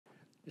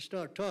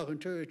start talking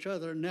to each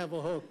other in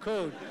Navajo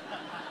Code.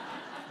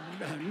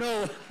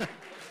 No,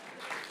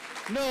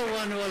 no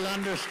one will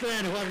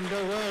understand what in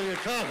the world you're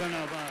talking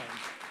about.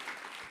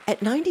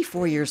 At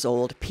 94 years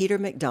old, Peter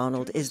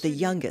MacDonald is the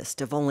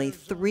youngest of only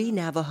 3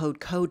 Navajo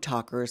Code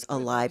Talkers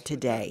alive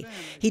today.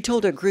 He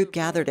told a group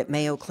gathered at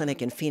Mayo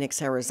Clinic in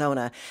Phoenix,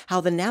 Arizona, how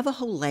the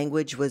Navajo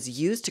language was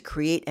used to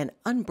create an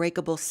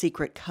unbreakable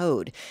secret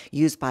code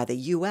used by the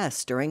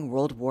U.S. during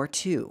World War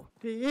II.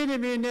 The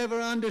enemy never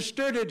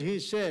understood it, he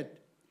said.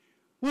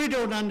 We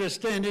don't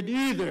understand it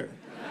either.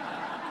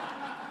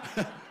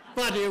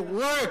 But it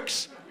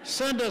works.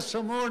 Send us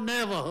some more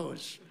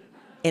Navajos.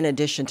 In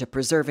addition to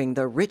preserving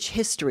the rich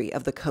history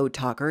of the Code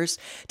Talkers,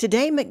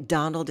 today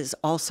MacDonald is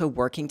also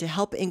working to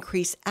help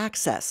increase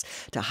access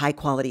to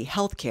high-quality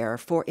health care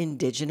for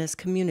indigenous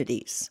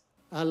communities.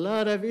 A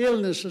lot of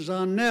illnesses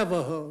on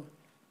Navajo,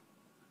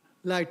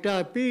 like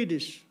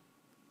diabetes,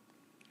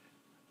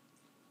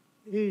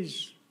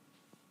 is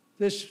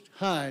this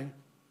high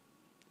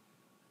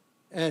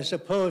as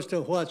opposed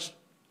to what's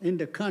in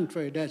the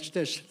country that's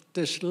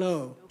this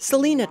low.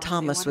 Selena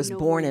Thomas was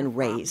born and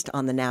raised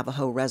on the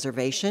Navajo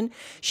reservation.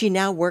 She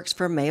now works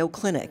for Mayo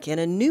Clinic in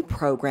a new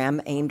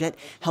program aimed at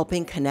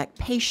helping connect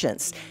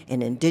patients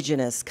in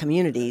indigenous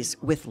communities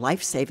with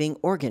life-saving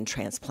organ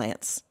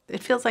transplants.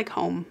 It feels like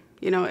home.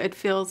 It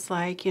feels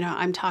like,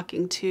 I'm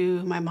talking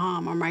to my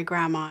mom or my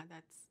grandma.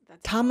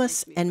 That's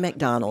Thomas and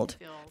MacDonald,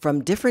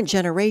 from different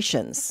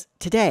generations,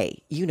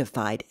 today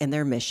unified in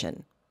their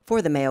mission.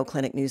 For the Mayo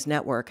Clinic News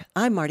Network,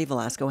 I'm Marty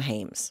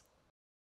Velasco-Hames.